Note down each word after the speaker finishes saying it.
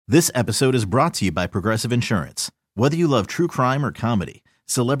This episode is brought to you by Progressive Insurance. Whether you love true crime or comedy,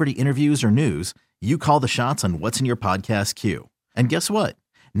 celebrity interviews or news, you call the shots on what's in your podcast queue. And guess what?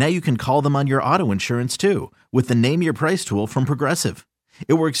 Now you can call them on your auto insurance too with the Name Your Price tool from Progressive.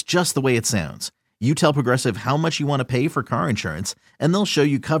 It works just the way it sounds. You tell Progressive how much you want to pay for car insurance, and they'll show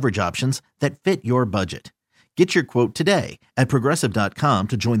you coverage options that fit your budget. Get your quote today at Progressive.com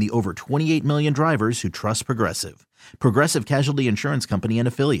to join the over 28 million drivers who trust Progressive. Progressive Casualty Insurance Company and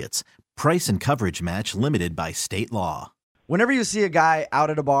Affiliates. Price and coverage match limited by state law. Whenever you see a guy out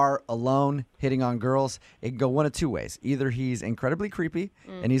at a bar alone hitting on girls, it can go one of two ways. Either he's incredibly creepy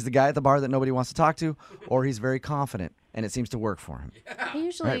and he's the guy at the bar that nobody wants to talk to, or he's very confident and it seems to work for him. I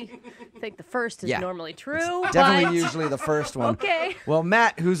usually think the first is normally true. Definitely usually the first one. Okay. Well,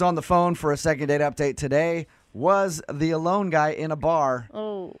 Matt, who's on the phone for a second date update today, was the alone guy in a bar.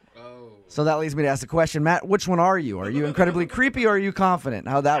 Oh. So that leads me to ask the question, Matt, which one are you? Are you incredibly creepy or are you confident?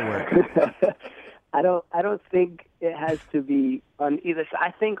 How'd that work? I don't think it has to be on either side.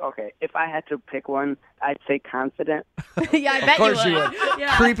 I think, okay, if I had to pick one, I'd say confident. Yeah, I bet Of course you would.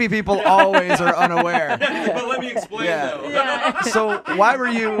 Yeah. Creepy people always are unaware. But let me explain, though. Yeah. So why were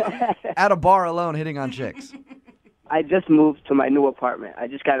you at a bar alone hitting on chicks? I just moved to my new apartment. I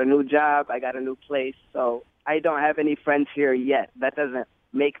just got a new job. I got a new place. So I don't have any friends here yet. That doesn't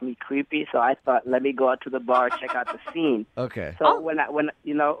make me creepy. So I thought, let me go out to the bar, check out the scene. Okay. So when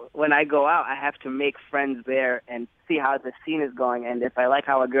I go out, I have to make friends there and see how the scene is going. And if I like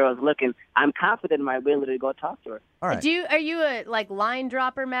how a girl is looking, I'm confident in my ability to go talk to her. All right. Are you a line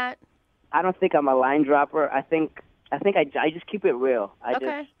dropper, Matt? I don't think I'm a line dropper. I think I just keep it real.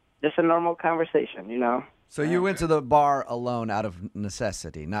 Okay. Just a normal conversation, you know. So you went to the bar alone out of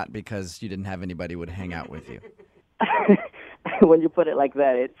necessity, not because you didn't have anybody who would hang out with you. When you put it like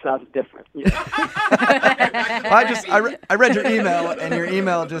that, it sounds different. I read your email, and your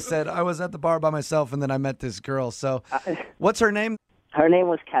email just said, I was at the bar by myself, and then I met this girl. So what's her name? Her name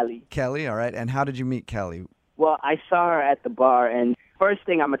was Kelly. Kelly, all right. And how did you meet Kelly? Well, I saw her at the bar, and first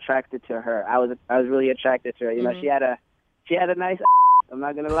thing I'm attracted to her. I was really attracted to her. You know, she had a nice. I'm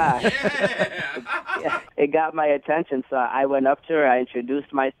not gonna lie. It got my attention, so I went up to her. I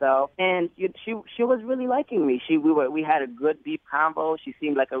introduced myself, and she was really liking me. We had a good deep combo. She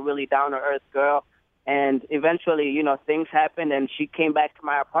seemed like a really down to earth girl, and eventually, you know, things happened, and she came back to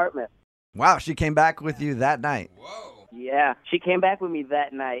my apartment. Wow, she came back with you that night. Whoa. Yeah, she came back with me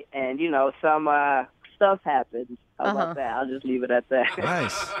that night, and you know, some stuff happened. How about that? I'll just leave it at that.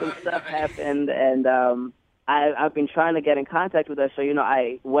 Nice. Some stuff happened, and I've been trying to get in contact with her. So, you know,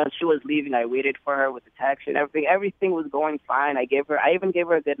 when she was leaving, I waited for her with the taxi and everything. Everything was going fine. I even gave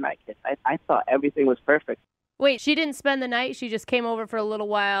her a good night kiss. I thought everything was perfect. Wait, she didn't spend the night? She just came over for a little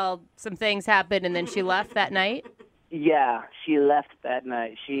while, some things happened, and then she left that night? Yeah, she left that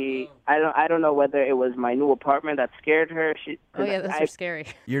night. I don't know whether it was my new apartment that scared her. Oh, yeah, those are scary.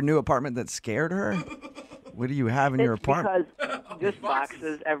 Your new apartment that scared her? What do you have in your apartment? Because just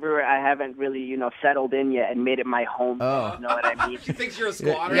boxes everywhere. I haven't really, you know, settled in yet and made it my home. Oh. You know what I mean? She thinks you're a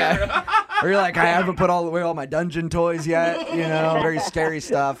squatter. Yeah. Or you're like, I haven't put away all my dungeon toys yet, you know, very scary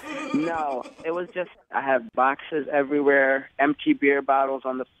stuff. No, it was just I have boxes everywhere, empty beer bottles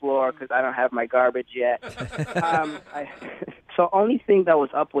on the floor because I don't have my garbage yet. So only thing that was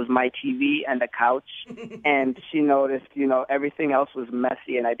up was my TV and the couch, and she noticed, you know, everything else was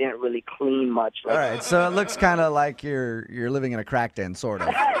messy, and I didn't really clean much. All right, so it looks kind of like you're living in a crack den, sort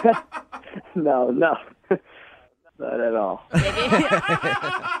of. No, not at all.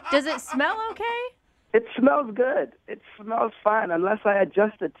 Does it smell okay? It smells good. It smells fine, unless I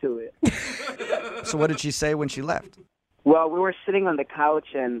adjusted to it. So what did she say when she left? Well, we were sitting on the couch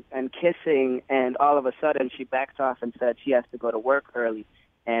and kissing, and all of a sudden she backed off and said she has to go to work early.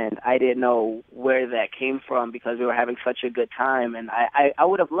 And I didn't know where that came from because we were having such a good time, and I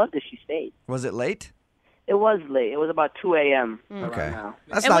would have loved if she stayed. Was it late? It was late. It was about 2 a.m. Okay. Now.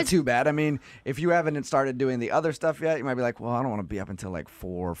 That's not too bad. I mean, if you haven't started doing the other stuff yet, you might be like, well, I don't want to be up until like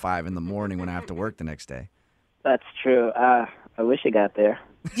 4 or 5 in the morning when I have to work the next day. That's true. I wish it got there.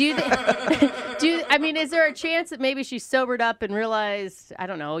 I mean, is there a chance that maybe she sobered up and realized, I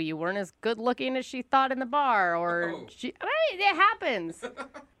don't know, you weren't as good looking as she thought in the bar, or it happens.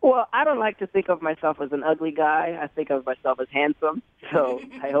 Well, I don't like to think of myself as an ugly guy. I think of myself as handsome, so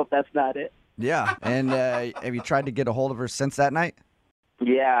I hope that's not it. Yeah, and have you tried to get a hold of her since that night?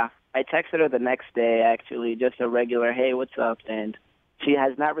 Yeah, I texted her the next day, actually, just a regular, hey, what's up? And she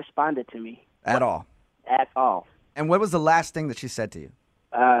has not responded to me. At all? At all. And what was the last thing that she said to you?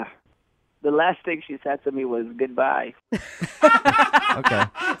 The last thing she said to me was goodbye. Okay.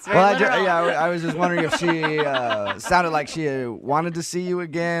 very Well, literal. I was just wondering if she sounded like she wanted to see you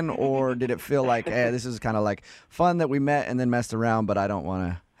again, or did it feel like, hey, this is kind of like fun that we met and then messed around, but I don't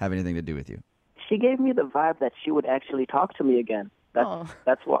want to have anything to do with you. She gave me the vibe that she would actually talk to me again.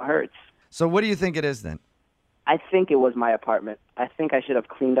 That's what hurts. So what do you think it is then? I think it was my apartment. I think I should have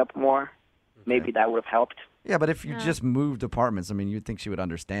cleaned up more. Maybe that would have helped. Yeah, but if you just moved apartments, I mean, you'd think she would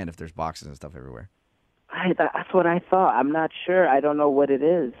understand if there's boxes and stuff everywhere. That's what I thought. I'm not sure. I don't know what it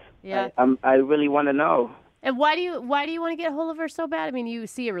is. Yeah. I really want to know. And why do you want to get a hold of her so bad? I mean, you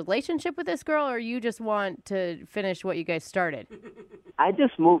see a relationship with this girl, or you just want to finish what you guys started? I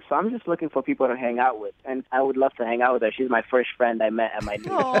just moved, so I'm just looking for people to hang out with. And I would love to hang out with her. She's my first friend I met at my new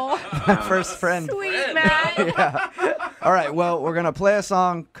Oh, My first friend. sweet Matt. All right, well, we're going to play a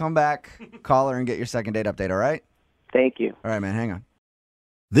song, come back, call her, and get your second date update, all right? Thank you. All right, man, hang on.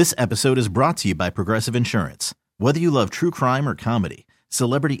 This episode is brought to you by Progressive Insurance. Whether you love true crime or comedy,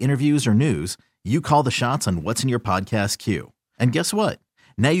 celebrity interviews or news, you call the shots on what's in your podcast queue. And guess what?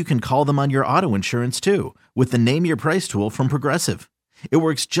 Now you can call them on your auto insurance too with the Name Your Price tool from Progressive. It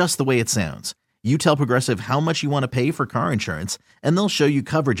works just the way it sounds. You tell Progressive how much you want to pay for car insurance, and they'll show you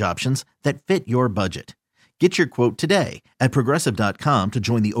coverage options that fit your budget. Get your quote today at Progressive.com to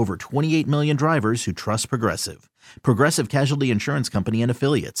join the over 28 million drivers who trust Progressive. Progressive Casualty Insurance Company and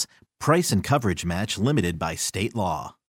Affiliates. Price and coverage match limited by state law.